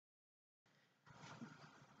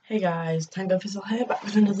Hey guys, Tango Fizzle here, back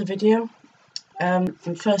with another video. And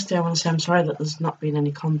firstly I want to say I'm sorry that there's not been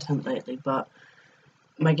any content lately, but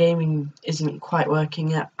my gaming isn't quite working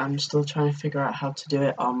yet. I'm still trying to figure out how to do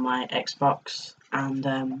it on my Xbox,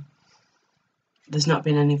 and there's not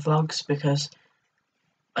been any vlogs because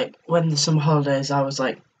like when the summer holidays I was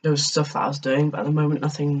like, there was stuff that I was doing, but at the moment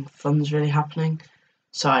nothing fun's really happening,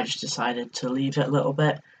 so I just decided to leave it a little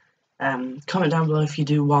bit. Comment down below if you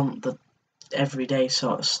do want the everyday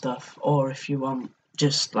sort of stuff, or if you want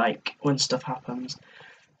just like when stuff happens.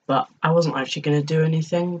 But I wasn't actually going to do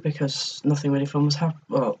anything because nothing really fun was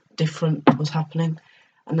different was happening.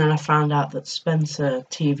 And then I found out that Spencer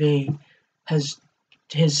TV has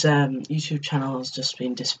his YouTube channel has just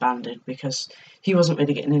been disbanded because he wasn't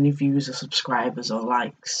really getting any views or subscribers or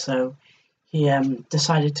likes. So he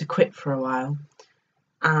decided to quit for a while,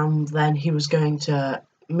 and then he was going to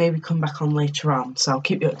maybe come back on later on. So I'll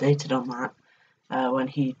keep you updated on that when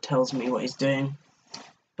he tells me what he's doing.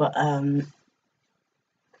 But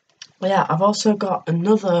yeah, I've also got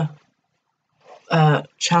another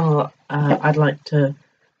channel I'd like to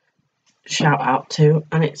shout out to,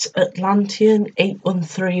 and it's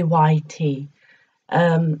Atlantean813YT.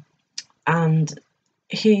 And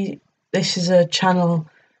this is a channel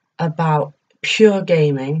about pure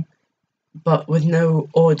gaming, but with no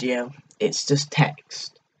audio. It's just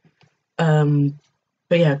text. But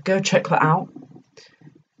yeah, go check that out.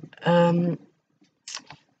 And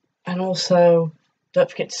also, don't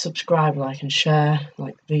forget to subscribe, like, and share,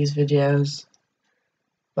 like, these videos.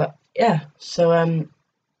 But yeah, so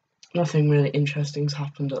nothing really interesting's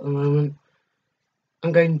happened at the moment.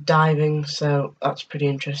 I'm going diving, so that's pretty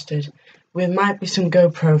interesting. There might be some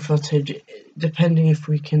GoPro footage, depending if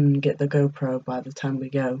we can get the GoPro by the time we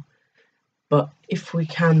go. But if we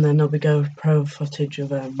can, then there'll be GoPro footage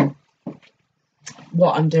of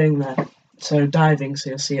what I'm doing there. So diving,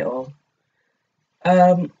 so you'll see it all.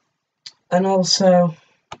 And also,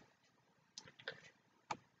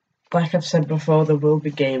 like I've said before, there will be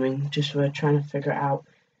gaming, just we're trying to figure it out,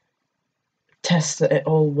 test that it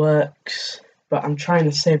all works, but I'm trying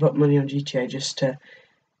to save up money on GTA just to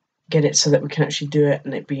get it so that we can actually do it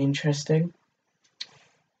and it be interesting.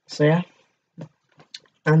 So yeah,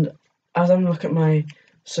 and as I'm looking at my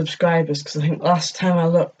subscribers, because I think last time I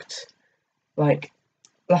looked, like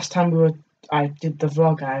last time I did the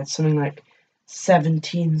vlog, I had something like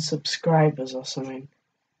 17 subscribers or something,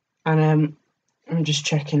 and I'm just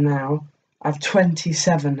checking now, I have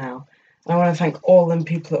 27 now. And I want to thank all them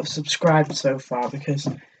people that have subscribed so far, because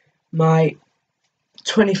my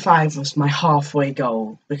 25 was my halfway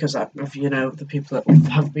goal, because of, you know, the people that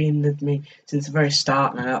have been with me since the very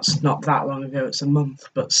start. Now that's not that long ago, it's a month,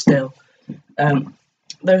 but still,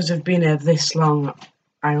 those who've been here this long,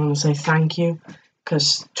 I want to say thank you,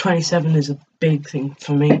 because 27 is a big thing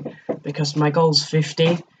for me, because my goal's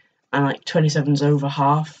 50 and like 27's over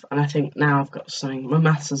half, and I think now I've got something, my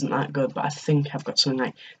maths isn't that good, but I think I've got something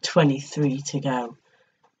like 23 to go.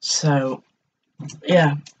 So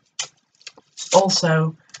yeah,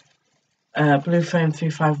 also Blue Flame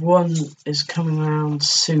 351 is coming around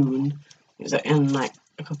soon, it's in like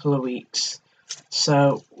a couple of weeks,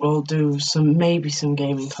 so we'll do maybe some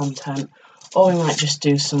gaming content, or we might just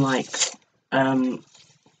do some like I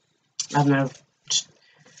don't know,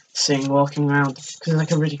 seeing walking around, because it's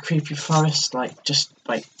like a really creepy forest, like just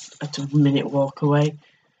like a 2-minute walk away,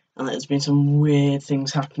 and there's been some weird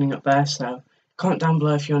things happening up there. So comment down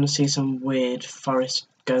below if you want to see some weird forest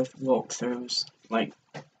walkthroughs. Like,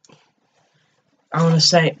 I want to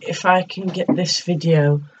say, if I can get this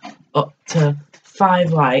video up to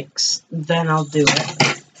 5 likes, then I'll do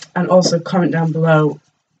it. And also comment down below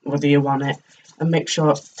whether you want it, and make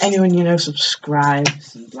sure anyone you know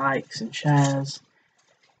subscribes and likes and shares.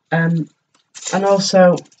 And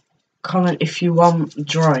also comment if you want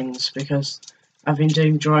drawings, because I've been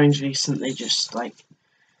doing drawings recently, just like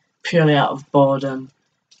purely out of boredom.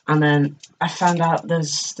 And then I found out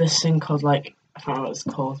there's this thing called, like, I can't know what it's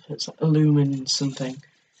called, it's like Illumin something,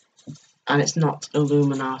 and it's not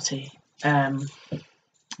Illuminati,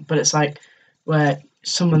 but it's like where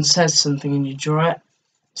someone says something and you draw it.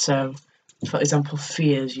 So for example,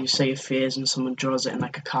 fears, you say your fears and someone draws it in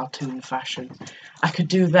like a cartoon fashion. I could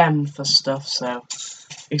do them for stuff, so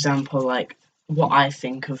example, like what I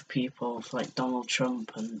think of people, like Donald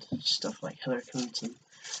Trump and stuff, like Hillary Clinton,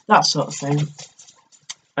 that sort of thing.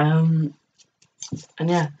 And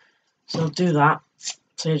yeah, so I'll do that.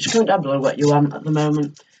 So yeah, just comment down below what you want at the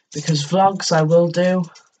moment, because vlogs I will do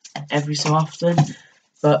every so often,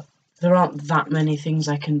 but there aren't that many things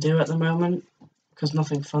I can do at the moment, because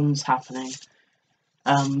nothing fun's happening.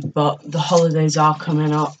 But the holidays are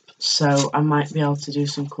coming up, so I might be able to do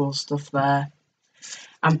some cool stuff there.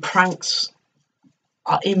 And pranks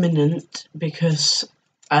are imminent because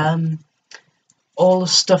all the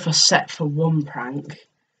stuff are set for one prank,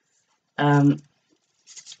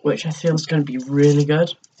 which I feel is going to be really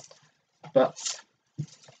good. But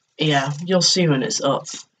yeah, you'll see when it's up.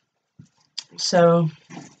 So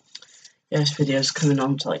yeah, this video's coming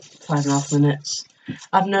on to like 5.5 minutes.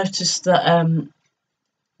 I've noticed that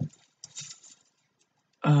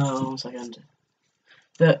one second.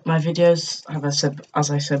 That my videos,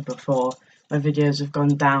 as I said before, my videos have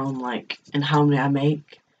gone down like in how many I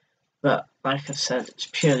make. But like I said, it's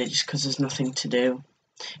purely just because there's nothing to do.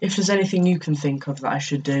 If there's anything you can think of that I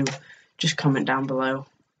should do, just comment down below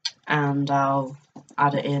and I'll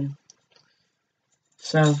add it in.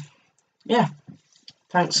 So yeah,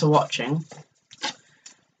 thanks for watching.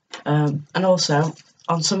 And also,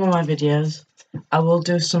 on some of my videos, I will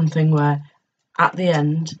do something where at the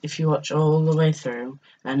end, if you watch all the way through,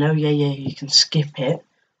 I know you can skip it,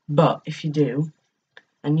 but if you do,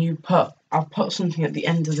 and I'll put something at the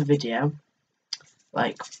end of the video,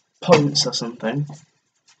 like points or something,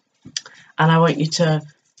 and I want you to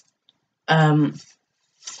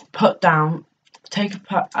put down,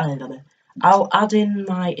 I'll add in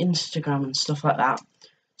my Instagram and stuff like that,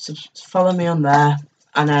 so follow me on there,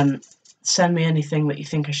 and send me anything that you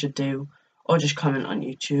think I should do, or just comment on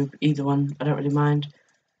YouTube, either one, I don't really mind.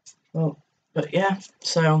 Well, but yeah,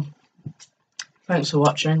 so thanks for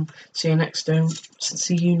watching, see you next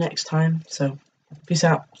time, so peace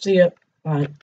out, see ya, bye.